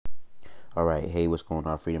All right, hey, what's going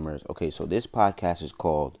on, Freedomers? Okay, so this podcast is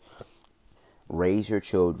called Raise Your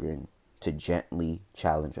Children to Gently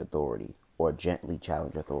Challenge Authority or Gently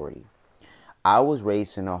Challenge Authority. I was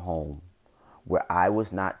raised in a home where I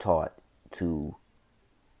was not taught to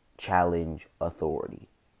challenge authority,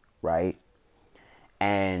 right?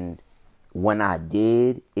 And when I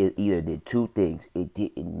did, it either did two things. It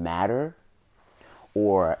didn't matter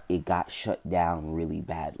or it got shut down really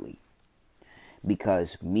badly.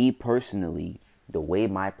 Because me personally, the way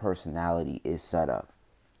my personality is set up,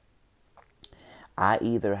 it's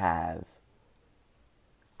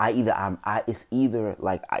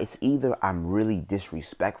either I'm really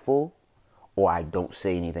disrespectful or I don't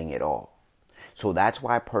say anything at all. So that's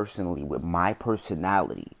why personally, with my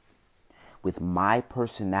personality,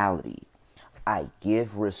 I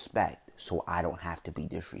give respect so I don't have to be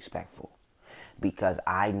disrespectful. Because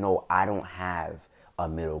I know I don't have a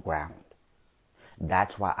middle ground.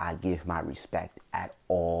 That's why I give my respect at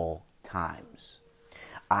all times.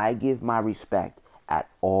 I give my respect at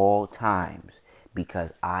all times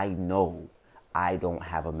because I know I don't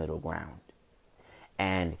have a middle ground.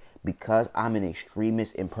 And because I'm an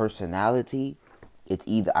extremist in personality, it's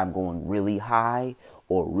either I'm going really high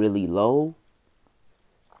or really low.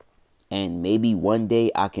 And maybe one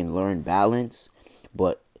day I can learn balance,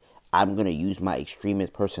 but I'm going to use my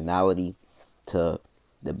extremist personality to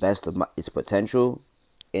the best of its potential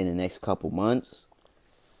in the next couple months.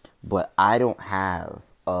 But I don't have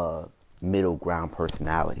a middle ground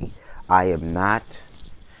personality. I am not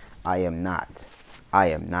a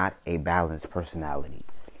balanced personality.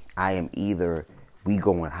 I am either we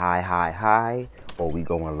going high, high, high, or we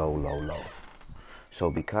going low, low, low.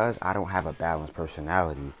 So because I don't have a balanced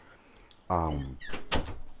personality,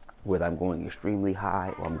 whether I'm going extremely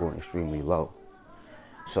high or I'm going extremely low.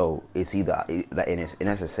 So it's either, and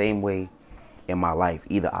that's the same way in my life.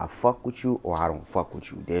 Either I fuck with you or I don't fuck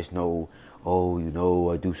with you. There's no,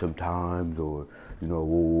 I do sometimes, or, whoop,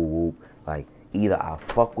 whoop, whoop. Like, either I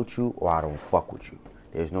fuck with you or I don't fuck with you.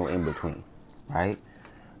 There's no in between, right?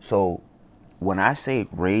 So when I say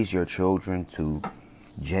raise your children to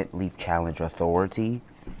gently challenge authority,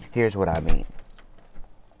 here's what I mean.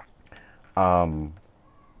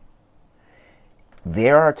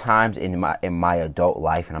 There are times in my adult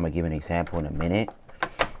life, and I'm gonna give an example in a minute,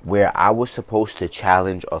 where I was supposed to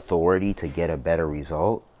challenge authority to get a better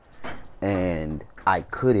result, and I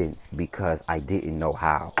couldn't because I didn't know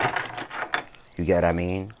how. You get what I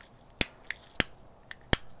mean?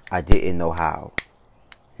 I didn't know how.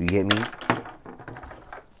 You get me?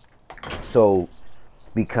 So,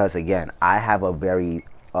 because again, I have a very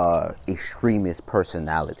extremist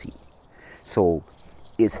personality. So,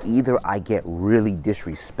 it's either I get really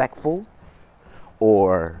disrespectful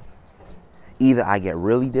or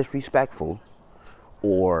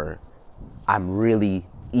I'm really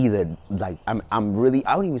I'm really,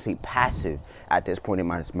 I don't even say passive at this point in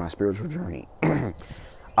my spiritual journey.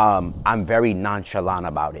 I'm very nonchalant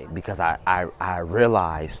about it because I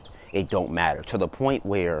realized it don't matter, to the point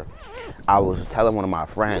where I was telling one of my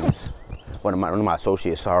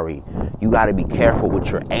associates, you got to be careful with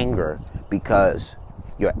your anger, because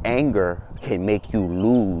your anger can make you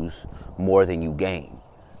lose more than you gain.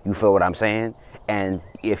 You feel what I'm saying? And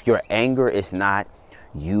if your anger is not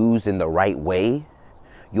used in the right way,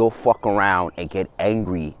 you'll fuck around and get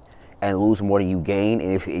angry and lose more than you gain.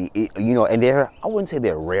 And and I wouldn't say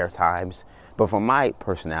there are rare times, but from my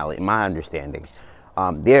personality, my understanding,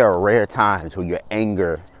 there are rare times where your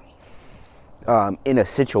anger in a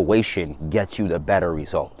situation gets you the better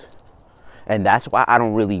result. And that's why I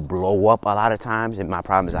don't really blow up a lot of times. And my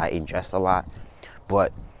problem is I ingest a lot.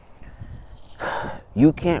 But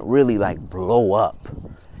you can't really blow up.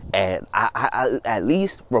 And I at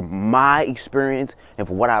least from my experience and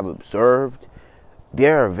from what I've observed,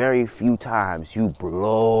 there are very few times you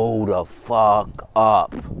blow the fuck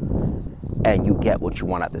up and you get what you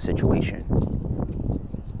want out of the situation.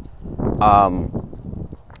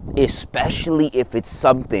 Especially if it's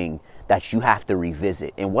something that you have to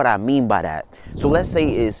revisit. And what I mean by that, so let's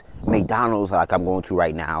say is McDonald's, like I'm going to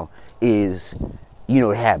right now, is,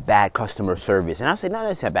 have bad customer service. And I'll say, no,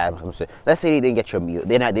 let's have bad customer service. Let's say they didn't get your meal.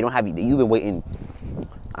 They don't have, you've been waiting,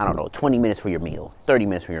 20 minutes for your meal, 30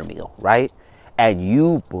 minutes for your meal, right? And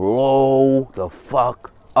you blow the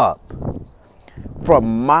fuck up.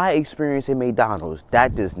 From my experience in McDonald's,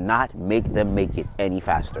 that does not make them make it any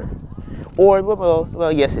faster. Or,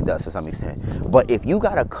 well, yes, it does to some extent. But if you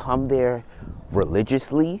gotta come there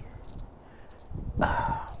religiously,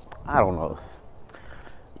 I don't know.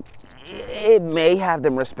 It may have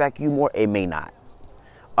them respect you more. It may not.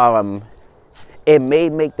 It may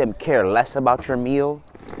make them care less about your meal.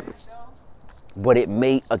 But it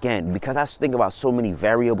may, again, because I think about so many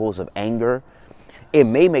variables of anger, it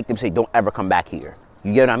may make them say, don't ever come back here.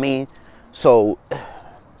 You get what I mean? So,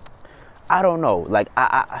 I don't know. Like,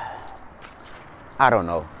 I don't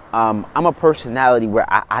know. I'm a personality where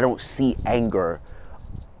I don't see anger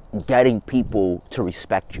getting people to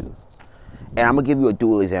respect you. And I'm going to give you a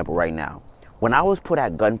dual example right now. When I was put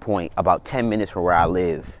at gunpoint about 10 minutes from where I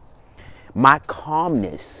live, my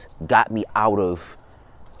calmness got me out of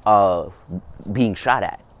being shot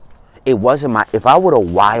at. It wasn't my, if I would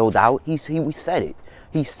have wilded out, he said it.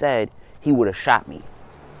 He said he would have shot me.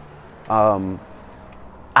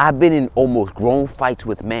 I've been in almost grown fights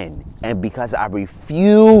with men, and because I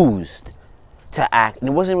refused to act, and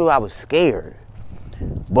it wasn't really I was scared,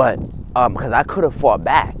 but because I could have fought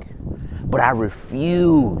back, but I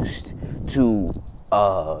refused to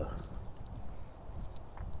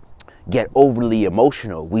get overly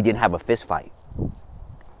emotional. We didn't have a fist fight.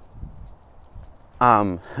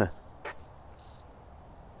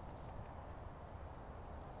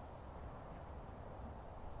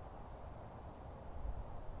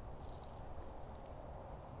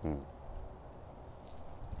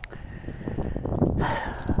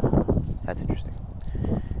 That's interesting.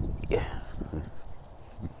 Yeah.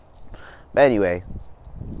 But anyway.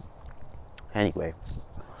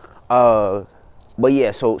 But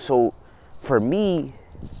yeah, so for me,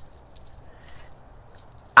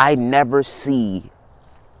 I never see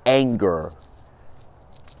anger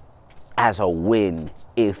as a win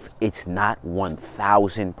if it's not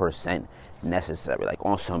 1000% necessary. Like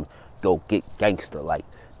on some go get gangster. Like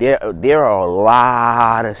there are a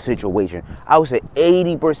lot of situations. I would say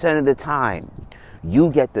 80% of the time, you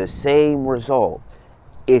get the same result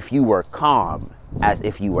if you were calm as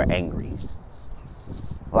if you were angry.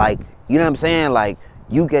 Like, you know what I'm saying? Like,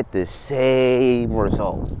 you get the same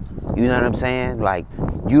result. You know what I'm saying? Like,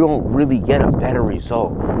 you don't really get a better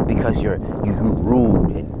result because you're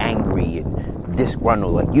rude and angry and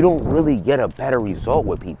disgruntled. Like, you don't really get a better result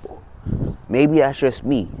with people. Maybe that's just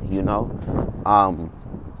me, you know?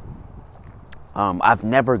 I've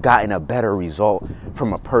never gotten a better result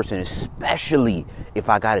from a person, especially if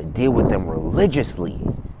I got to deal with them religiously,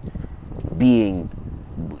 being,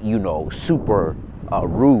 you know, super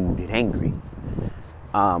rude and angry.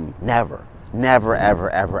 Never,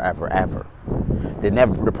 ever.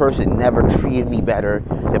 The person never treated me better.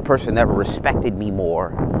 The person never respected me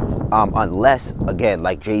more. Unless, again,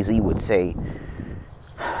 like Jay-Z would say,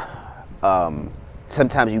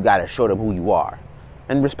 sometimes you got to show them who you are.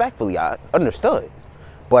 And respectfully, I understood.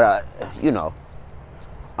 But, you know,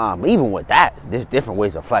 even with that, there's different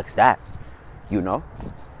ways to flex that, you know.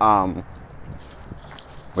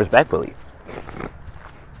 Respectfully.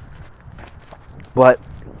 But,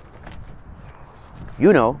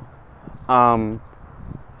 you know, I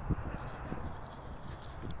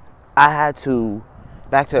had to,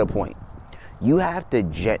 back to the point, you have to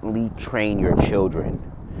gently train your children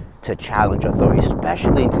to challenge authority,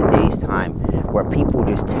 especially in today's time where people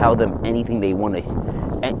just tell them anything they want to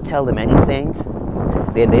tell them anything.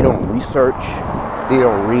 Then they don't research, they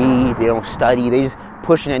don't read, they don't study, they just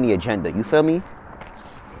pushing any agenda. You feel me?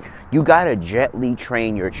 You gotta gently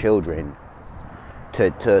train your children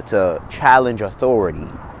to challenge authority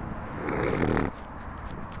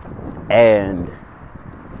and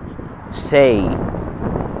say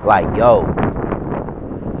like, yo,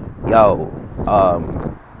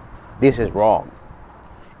 this is wrong,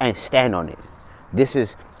 and stand on it. This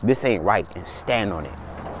ain't right, and stand on it.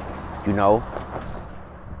 You know,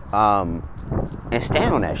 and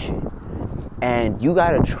stand on that shit. And you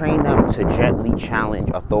gotta train them to gently challenge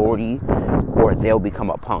authority, or they'll become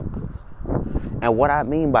a punk. And what I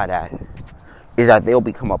mean by that is that they'll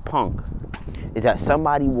become a punk. Is that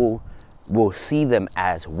somebody will see them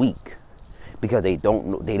as weak because they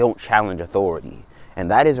don't challenge authority, and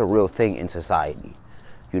that is a real thing in society.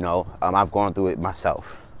 You know, I've gone through it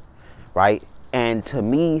myself, right? And to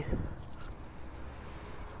me,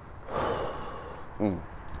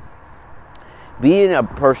 being a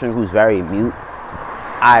person who's very mute,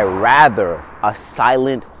 I rather a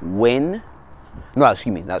silent win. No,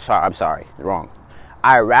 excuse me. No, sorry. I'm sorry. Wrong.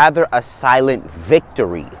 I rather a silent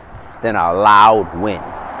victory than a loud win.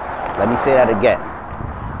 Let me say that again.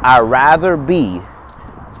 I rather be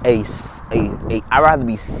I rather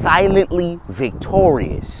be silently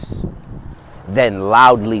victorious than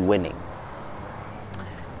loudly winning.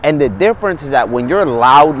 And the difference is that when you're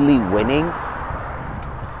loudly winning,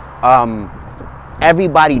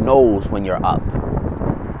 everybody knows when you're up.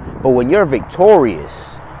 But when you're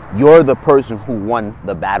victorious, you're the person who won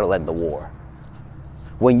the battle and the war.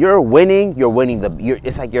 When you're winning,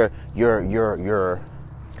 it's like you're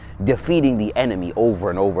defeating the enemy over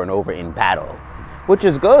and over and over in battle, which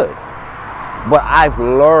is good. But I've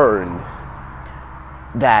learned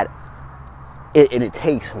that it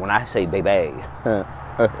takes, when I say baby,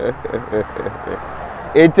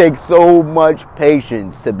 it takes so much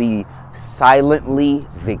patience to be silently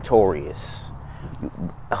victorious.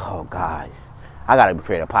 Oh God, I gotta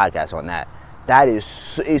create a podcast on that.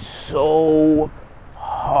 It's so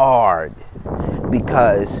hard,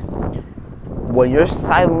 because when you're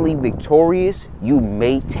silently victorious, you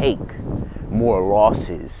may take more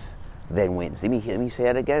losses than wins. Let me say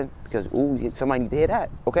that again, because somebody need to hear that.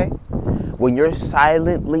 Okay, when you're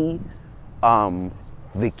silently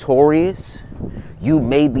victorious, you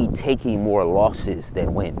may be taking more losses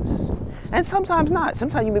than wins. And sometimes not.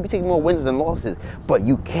 Sometimes you may be taking more wins than losses, but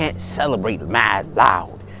you can't celebrate mad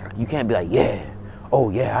loud. You can't be like, yeah,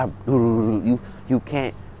 oh yeah, you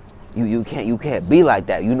can't be like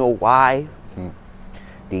that. You know why?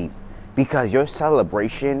 Deep. Because your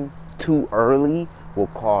celebration too early will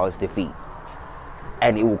cause defeat.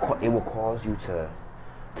 And it will cause you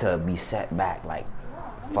to be set back like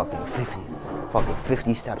fucking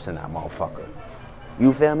 50 steps in that motherfucker.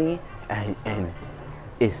 You feel me? And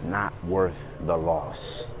it's not worth the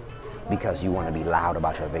loss, because you want to be loud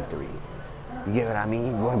about your victory. You get what I mean?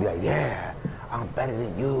 You want to be like, yeah, I'm better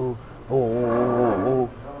than you. Woo, woo, woo, woo.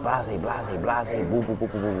 Blase, blase, blase. Woo, woo, woo,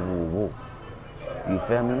 woo, woo, woo. You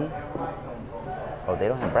feel me? Oh, they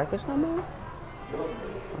don't have breakfast no more?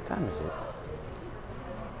 What time is it?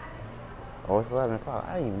 Oh, it's 11 o'clock.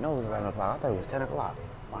 I didn't even know it was 11 o'clock. I thought it was 10 o'clock.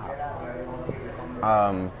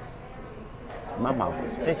 Wow. My mouth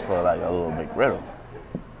is fixed for like a little bit riddle.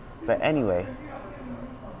 But anyway.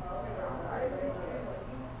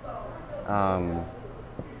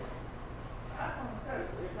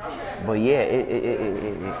 But yeah,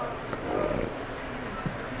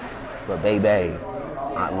 but baby,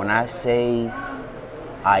 when I say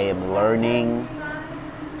I am learning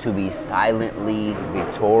to be silently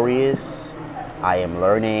victorious, I am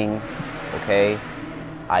learning, okay?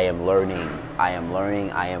 I am learning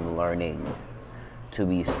to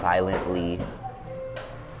be silently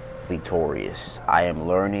victorious. I am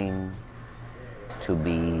learning to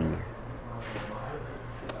be...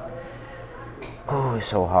 Oh, it's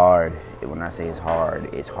so hard. When I say it's hard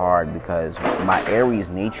because my Aries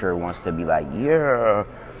nature wants to be like, yeah,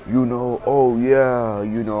 oh yeah,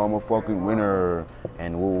 I'm a fucking winner,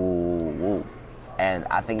 and woo, woo, woo. And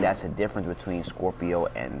I think that's the difference between Scorpio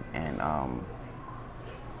and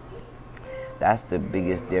that's the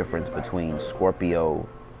biggest difference between Scorpio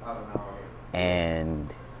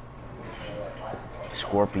and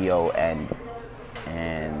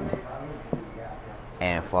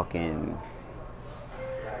fucking...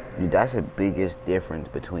 Dude, that's the biggest difference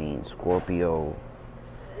between Scorpio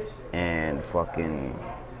and fucking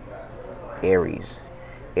Aries.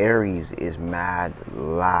 Aries is mad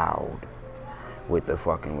loud with the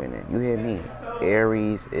fucking winning. You hear me?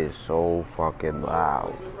 Aries is so fucking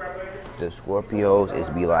loud. The Scorpios is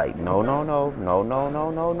be like, no. We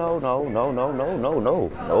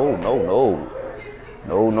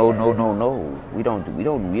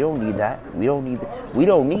don't need that. We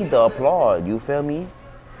don't need the applause. You feel me?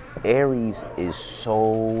 Aries is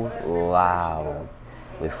so loud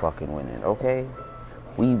with fucking winning, okay?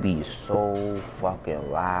 We be so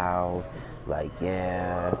fucking loud, like,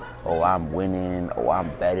 yeah, oh, I'm winning, oh,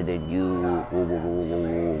 I'm better than you, woo, woo, woo, woo,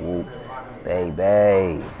 woo, woo.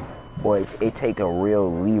 Baby. Boy, it take a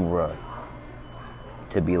real Libra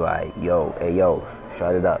to be like, yo, hey, yo,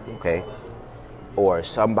 shut it up, okay? Or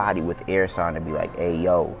somebody with air sign to be like, hey,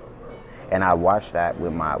 yo. And I watched that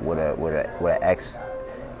with an ex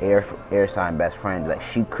air sign best friend. Like,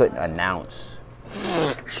 she couldn't announce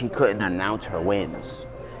her wins.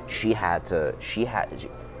 She had to,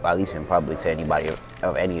 at least in public, to anybody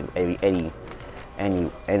of any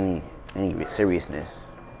seriousness.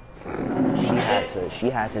 She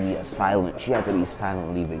had to be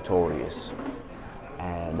silently victorious.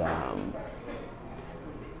 And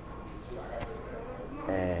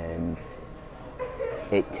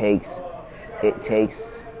it takes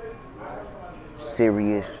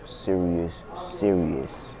serious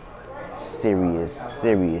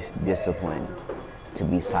discipline to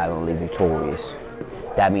be silently victorious.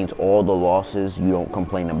 That means all the losses you don't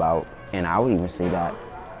complain about. And I would even say that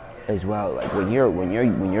as well. Like when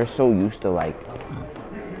you're so used to like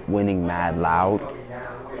winning mad loud,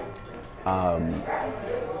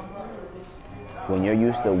 when you're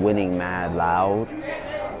used to winning mad loud,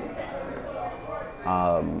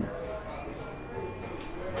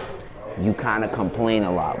 you kind of complain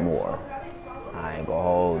a lot more. I ain't gonna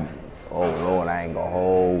hold you. Oh Lord, I ain't gonna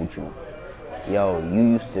hold you. Yo,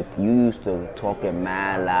 you used to talking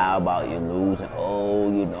mad loud about you losing. Oh,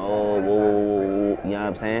 whoa, whoa, whoa, you know what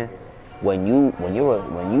I'm saying? When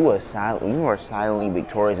you were silently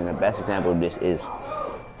victorious, and the best example of this is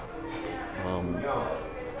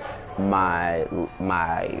my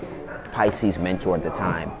Pisces mentor at the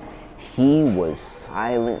time. He was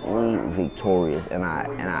silently victorious, and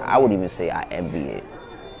I would even say I envy it.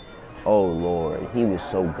 Oh Lord, he was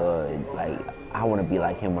so good. Like, I want to be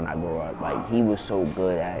like him when I grow up. Like, he was so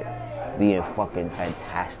good at being fucking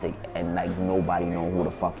fantastic, and like nobody know who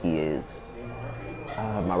the fuck he is.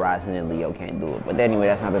 My rising in Leo can't do it. But anyway,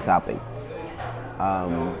 that's not the topic.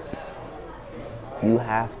 You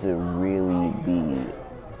have to really be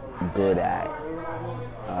good at.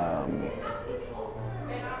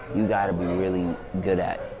 You got to be really good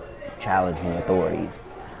at challenging authority.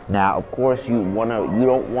 Now, of course, you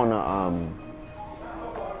don't wanna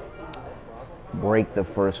break the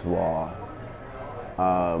first law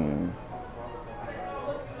of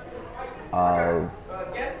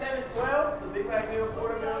Guess 712, the Big Mac meal,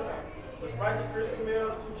 quarter meal, the spicy crispy meal,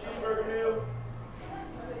 the 2 cheeseburger meal.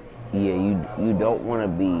 yeah, you don't want to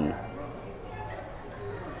be.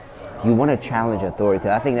 You want to challenge authority,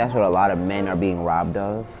 because I think that's what a lot of men are being robbed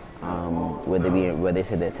of. Where they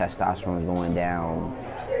say their testosterone is going down,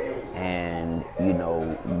 and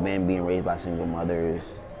men being raised by single mothers,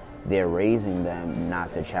 they're raising them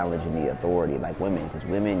not to challenge any authority like women, because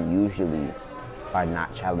women usually are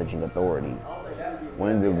not challenging authority.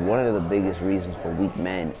 One of the biggest reasons for weak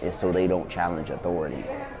men is so they don't challenge authority.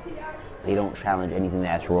 They don't challenge anything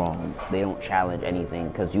that's wrong. They don't challenge anything,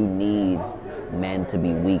 because you need men to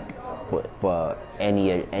be weak for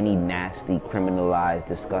any nasty, criminalized,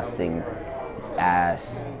 disgusting ass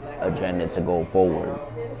agenda to go forward.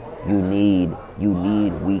 You need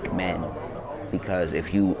weak men, because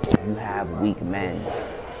if you have weak men,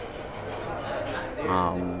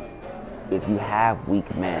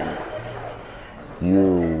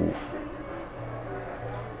 you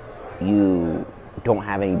don't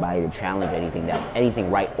have anybody to challenge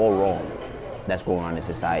anything right or wrong that's going on in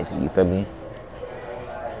society. You feel me?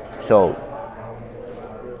 So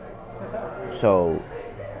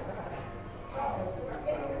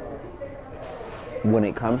when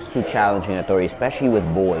it comes to challenging authority, especially with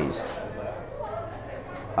boys,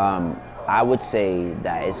 I would say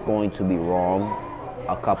that it's going to be wrong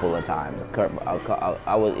a couple of times.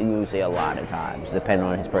 I would even say a lot of times, depending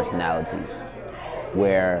on his personality.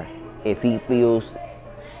 Where if he feels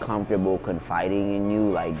comfortable confiding in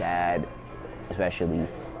you, like dad, especially,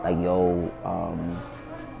 like, yo,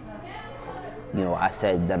 I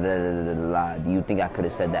said da da da da da. Do you think I could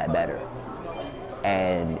have said that better?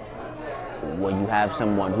 And when you have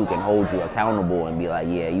someone who can hold you accountable and be like,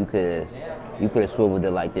 yeah, you could have swiveled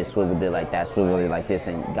it like this, swiveled it like that, swiveled it like this,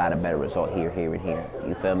 and got a better result here, here, and here.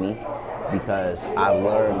 You feel me? Because I've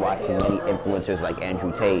learned watching many influencers like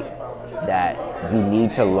Andrew Tate that you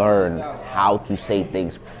need to learn how to say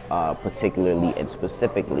things particularly and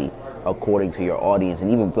specifically according to your audience,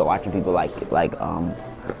 and even watching people like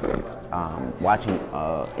watching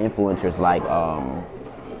influencers like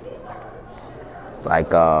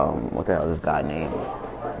what the hell is this guy named?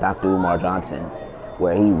 Dr. Umar Johnson,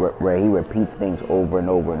 where he repeats things over and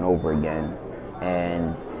over and over again,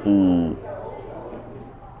 and he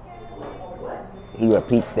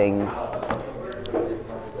repeats things.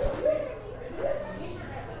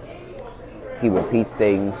 He repeats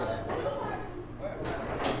things.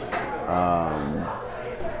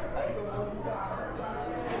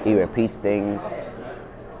 He repeats things.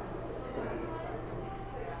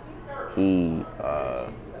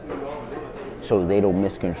 So they don't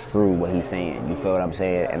misconstrue what he's saying. You feel what I'm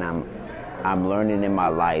saying? And I'm learning in my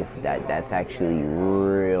life that that's actually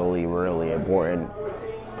really, really important.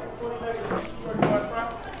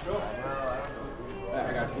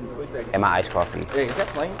 And my iced coffee. Hey, is that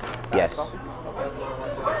plain? Yes.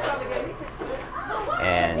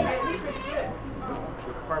 And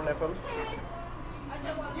confirm that for me.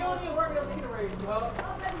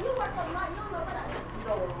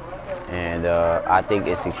 And I think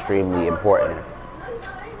it's extremely important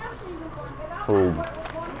to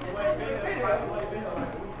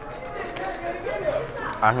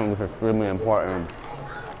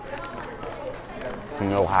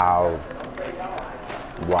know how,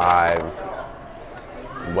 why,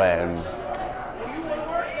 when.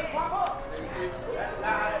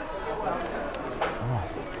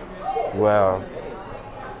 Well,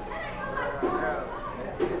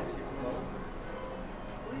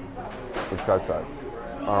 it's such a,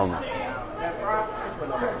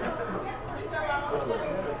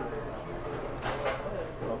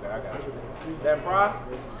 Okay, I got you. That fry?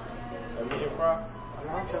 A medium fry.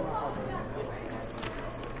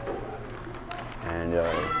 And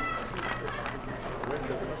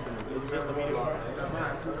It's just a medium fry.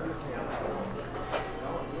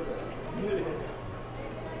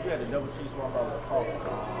 You had the double cheese small fry with coffee.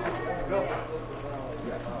 Go.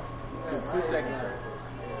 Yeah. Quick second, sir.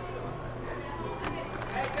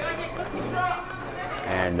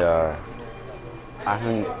 and I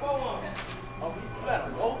think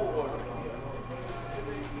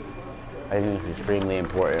it's extremely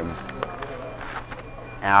important.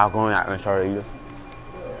 And I've grown that maturity.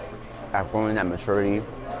 And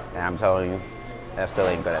I'm telling you, I still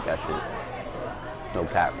ain't good at that shit. No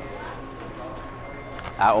cap.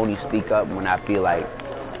 I only speak up when I feel like,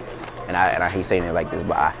 and I hate saying it like this,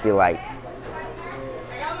 but I feel like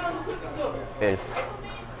it's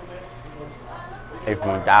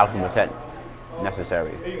 1000%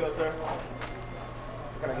 necessary. Here you go, sir.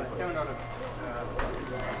 Can I get the camera on it?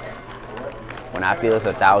 When I feel it's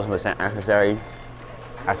 1000% necessary,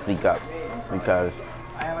 I speak up, because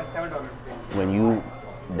I have a $7.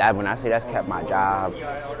 when I say that's kept my job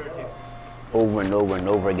over and over and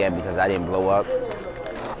over again because I didn't blow up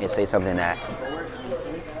and say something that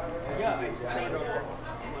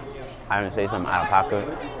I didn't say something out of pocket.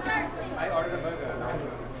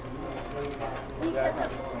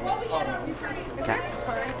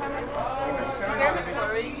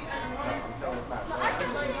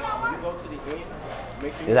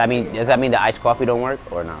 Does that mean the iced coffee don't work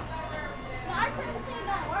or no?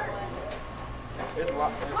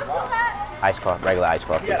 Iced coffee, regular iced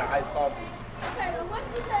coffee. Yeah, iced coffee. Okay, and what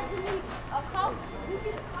you said, you need a coffee? You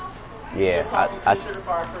need a coffee? Yeah, Sugar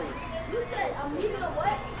fire cream. You said a medium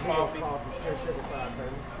what? Coffee.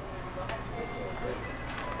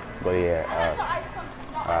 but yeah, That's your iced coffee.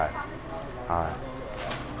 No, alright.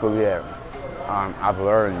 So yeah, I've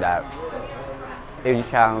learned that in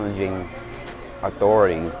challenging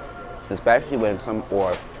authority, especially when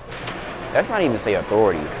let's not even say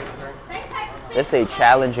authority, let's say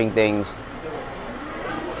challenging things,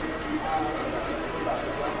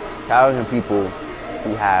 challenging people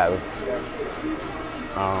who have,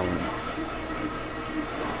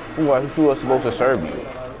 who are supposed to serve you.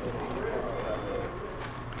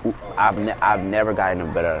 I've never gotten a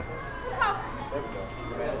better.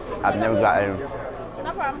 I've never gotten. No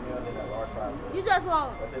problem. You just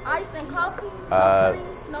want ice and coffee?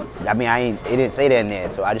 No sugar? I mean, it didn't say that in there,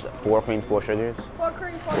 so I just 4 creams, 4 sugars. 4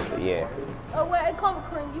 cream, 4 sugar? Yeah. Oh, well, it comes with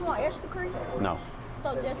cream. You want extra cream? No.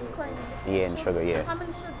 So just the cream? Yeah, and sugar, yeah. How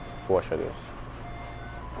many sugars? 4 sugars.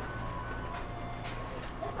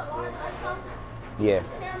 It's a large iced coffee? Yeah.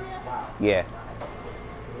 Caramel? Yeah.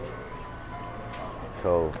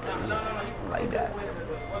 So, like that.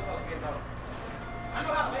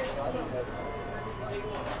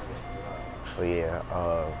 So yeah,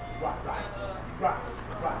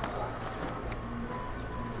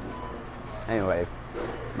 anyway,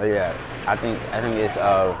 but yeah, I think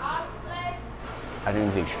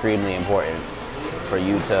it's extremely important for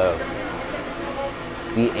you to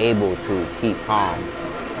be able to keep calm,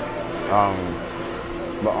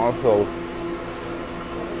 but also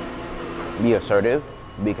be assertive,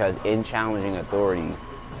 because in challenging authority,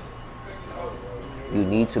 you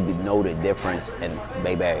need to know the difference, and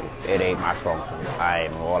baby, it ain't my strong suit. I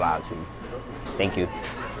am all out to. Thank you. No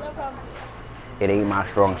problem. It ain't my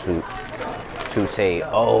strong suit to say,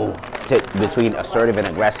 between assertive and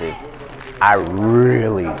aggressive. I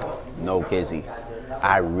really, no kizzy,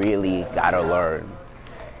 I really gotta learn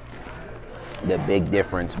the big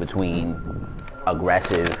difference between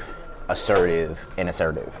aggressive, assertive, and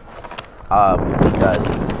assertive. Because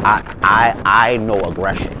I know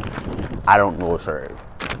aggression. I don't know assertive.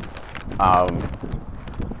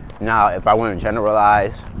 Now, if I want to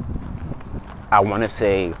generalize, I want to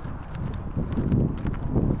say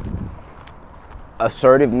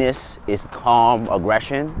assertiveness is calm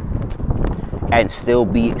aggression and still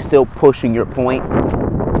pushing your point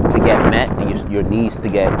to get met, and your needs to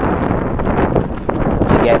get met.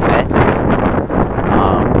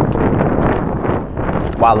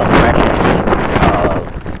 While aggression,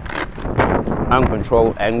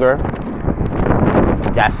 uncontrolled anger,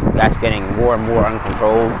 that's getting more and more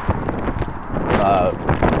uncontrolled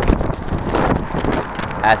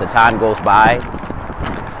as the time goes by.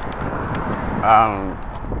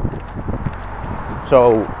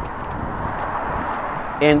 So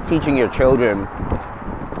in teaching your children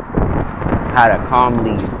how to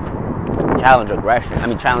calmly challenge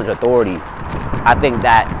authority, I think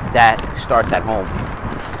that starts at home.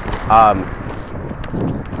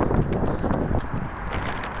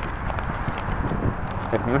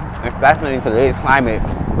 Especially in today's climate,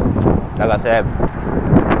 like I said,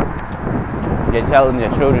 You're telling your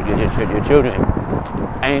children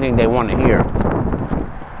anything they want to hear.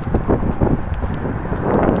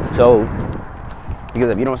 So, because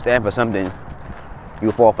if you don't stand for something,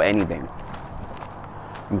 you'll fall for anything.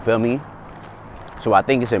 You feel me? So I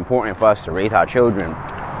think it's important for us to raise our children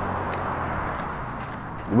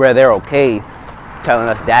where they're okay telling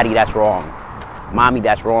us, Daddy, that's wrong. Mommy,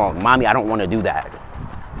 that's wrong. Mommy, I don't want to do that.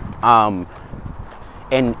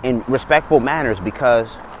 In respectful manners,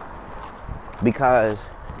 because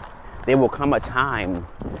there will come a time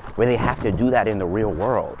where they have to do that in the real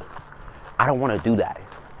world. I don't want to do that,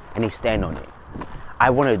 and they stand on it. I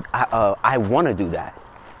want to do that,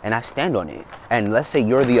 and I stand on it. And let's say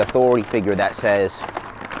you're the authority figure that says,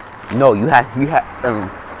 no, you're not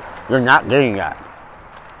getting that.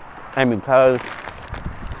 And because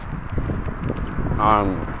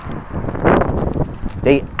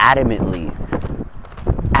they adamantly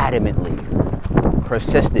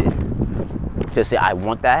persisted to say, I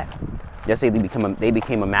want that. Just say they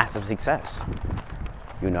became a massive success,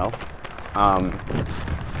 you know,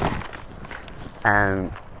 and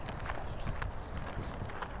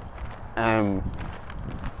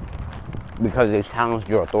because they challenged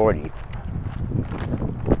your authority.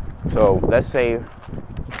 So let's say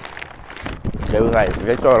they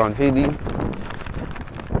saw it on TV,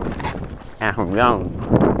 and from young,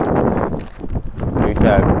 they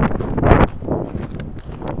said,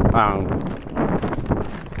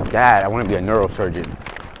 Dad, I want to be a neurosurgeon.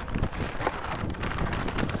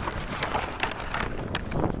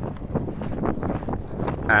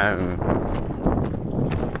 And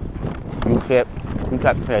you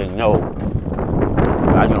kept saying no.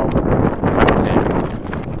 I know,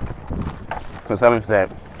 to some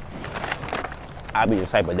extent, I'd be the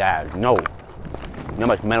type of dad. No. You know how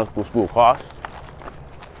much medical school costs?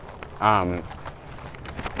 I'm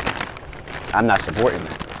not supporting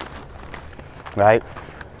it. Right?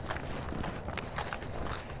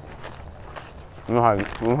 You know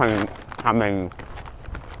how many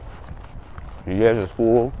years of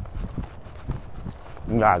school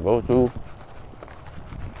you gotta go to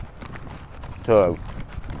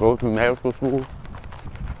go to medical school,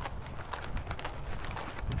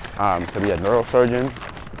 to be a neurosurgeon,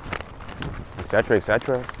 etc.,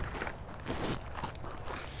 etc.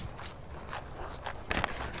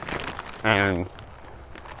 And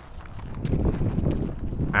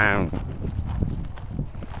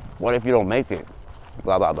what if you don't make it?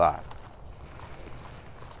 Blah, blah, blah.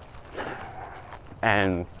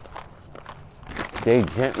 And they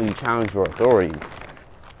gently challenge your authority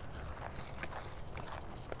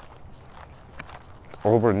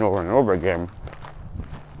over and over and over again.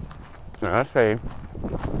 Now, let's say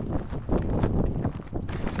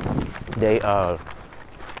they, the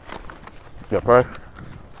first,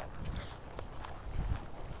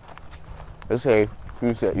 let's say,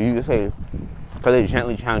 you say, because they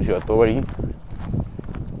gently challenge your authority,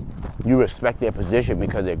 you respect their position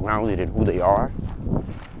because they're grounded in who they are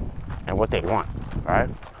and what they want, right?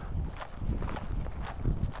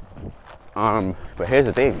 But here's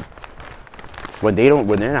the thing: when they're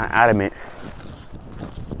not adamant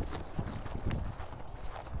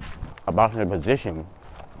about their position,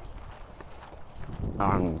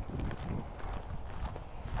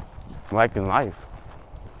 like in life,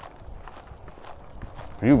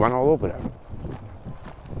 you run all over them.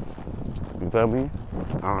 You feel me?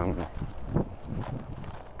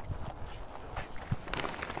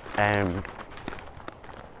 And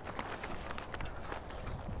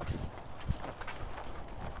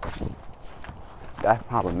that's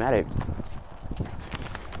problematic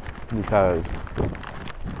because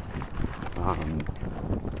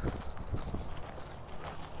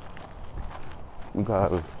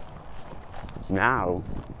now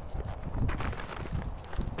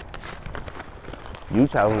you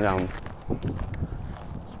telling them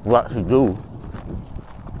what to do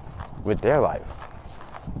with their life.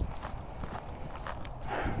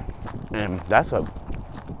 And that's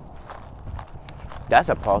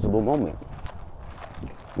a plausible moment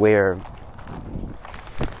where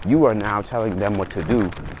you are now telling them what to do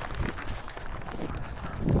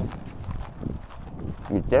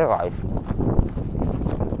with their life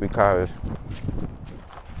because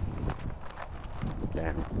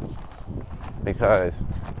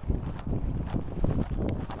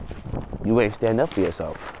you ain't stand up for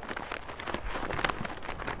yourself.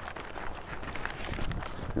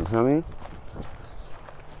 You feel me?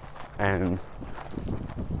 And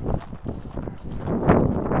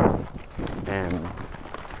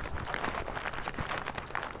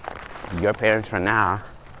your parents are now,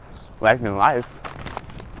 like in life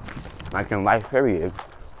period,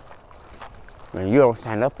 when you don't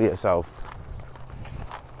stand up for yourself,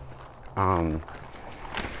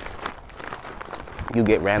 you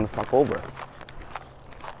get ran the fuck over.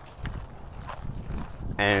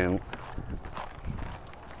 And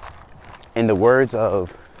in the words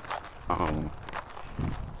of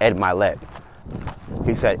Ed Milet,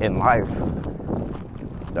 he said, in life,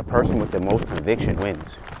 the person with the most conviction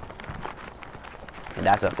wins. And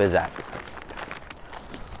that's a phys act.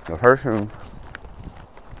 The person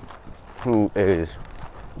who is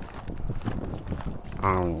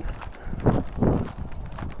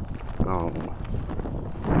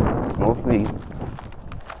mostly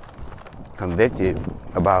convicted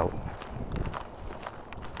about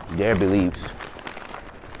their beliefs,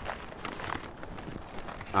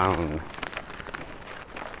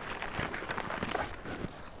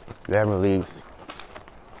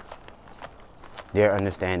 their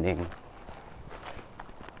understanding,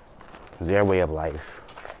 their way of life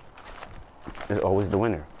is always the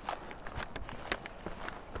winner.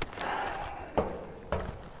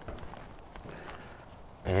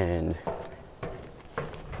 And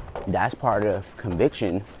that's part of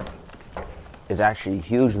conviction, is actually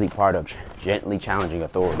hugely part of gently challenging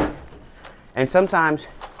authority. And sometimes,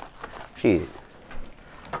 shit,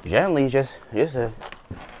 gently just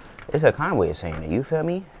it's a kind way of saying it, you feel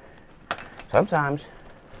me? Sometimes,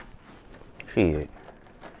 shit,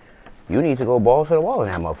 you need to go balls to the wall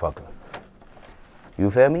in that motherfucker.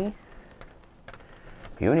 You feel me?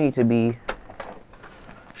 You need to be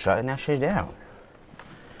shutting that shit down.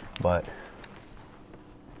 But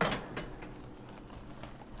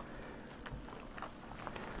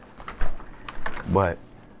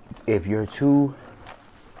if you're too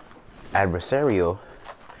adversarial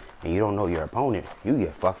and you don't know your opponent, you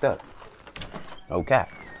get fucked up. Okay.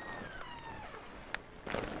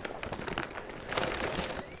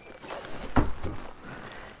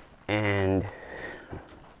 And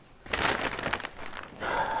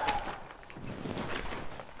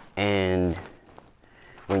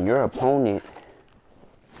when your opponent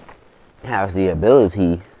has the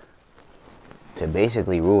ability to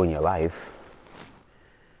basically ruin your life,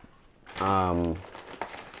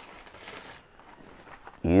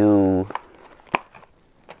 you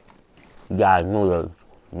gotta know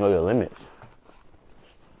your limits.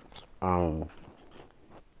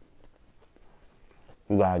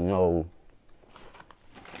 You gotta know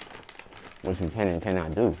what you can and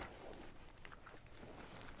cannot do.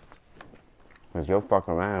 Because you'll fuck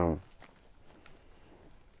around.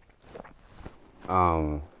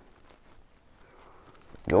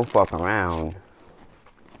 You'll fuck around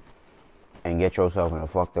and get yourself in a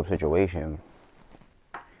fucked up situation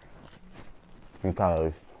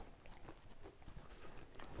because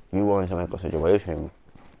you willing to make a situation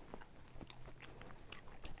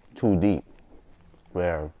too deep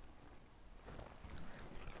where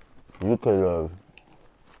you could have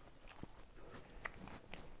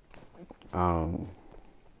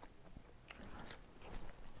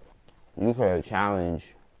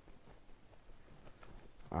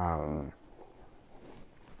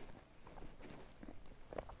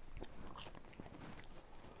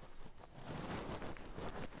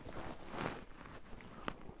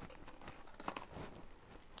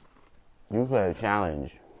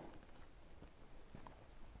challenged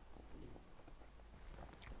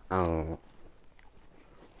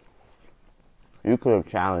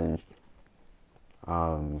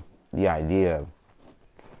the idea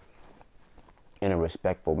in a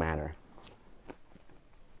respectful manner,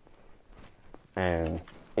 and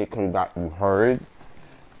it could have got you heard,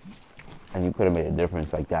 and you could have made a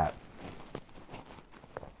difference like that.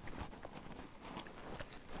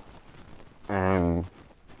 And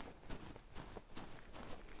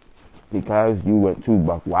because you went too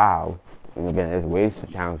buck wild, and again, there's ways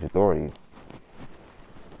to challenge authority.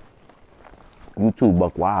 You too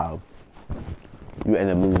buck wild, you end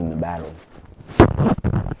up losing the battle.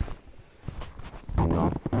 You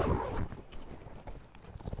know?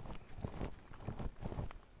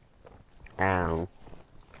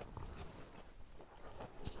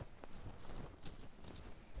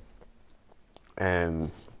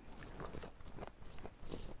 And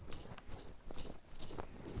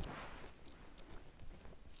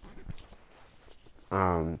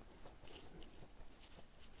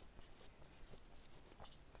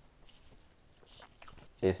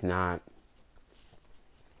it's not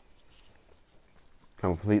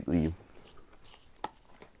completely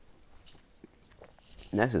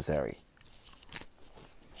necessary.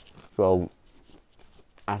 So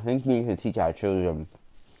I think we need to teach our children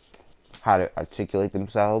how to articulate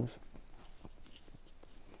themselves,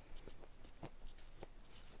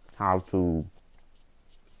 how to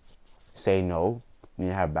say no when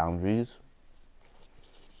you have boundaries,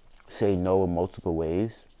 say no in multiple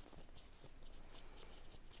ways.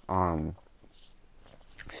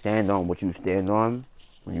 Stand on what you stand on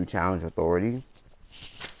when you challenge authority.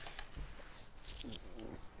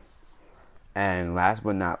 And last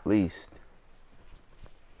but not least,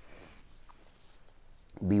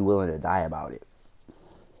 be willing to die about it.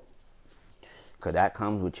 Because that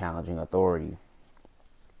comes with challenging authority.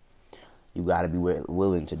 You got to be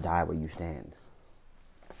willing to die where you stand.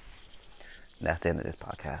 That's the end of this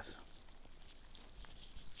podcast.